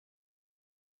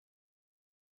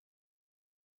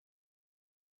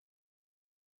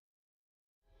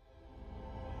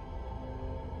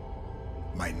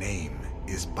My name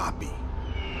is Bobby.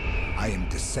 I am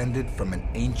descended from an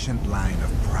ancient line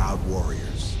of proud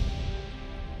warriors.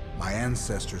 My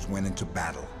ancestors went into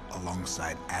battle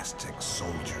alongside Aztec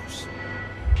soldiers.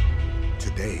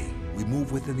 Today, we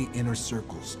move within the inner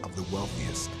circles of the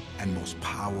wealthiest and most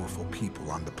powerful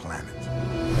people on the planet.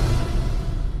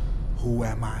 Who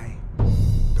am I?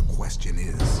 The question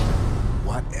is,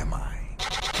 what am I?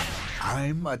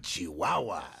 I'm a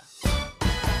Chihuahua.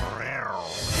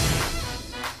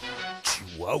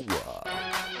 Chihuahua.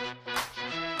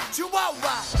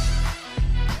 Chihuahua!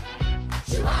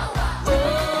 Chihuahua!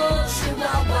 Oh,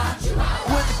 Chihuahua!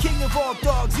 Chihuahua! We're the king of all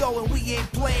dogs, yo, and we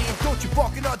ain't playing. Don't you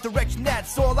bark in our direction,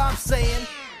 that's all I'm saying.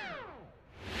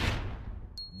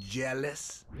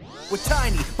 Jealous? We're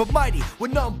tiny, but mighty, we're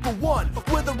number one.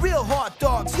 We're the real hot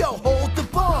dogs, yo, hold the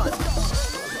bun.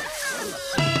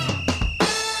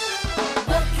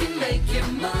 What can make you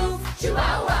move?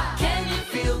 Chihuahua! Can you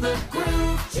feel the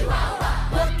groove? Chihuahua!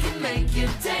 What can make you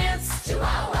dance?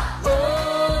 Chihuahua!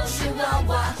 Oh,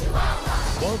 Chihuahua!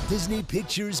 Chihuahua! Walt Disney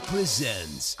Pictures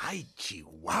presents I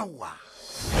Chihuahua.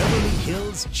 Beverly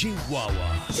Hills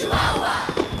Chihuahua.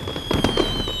 Chihuahua!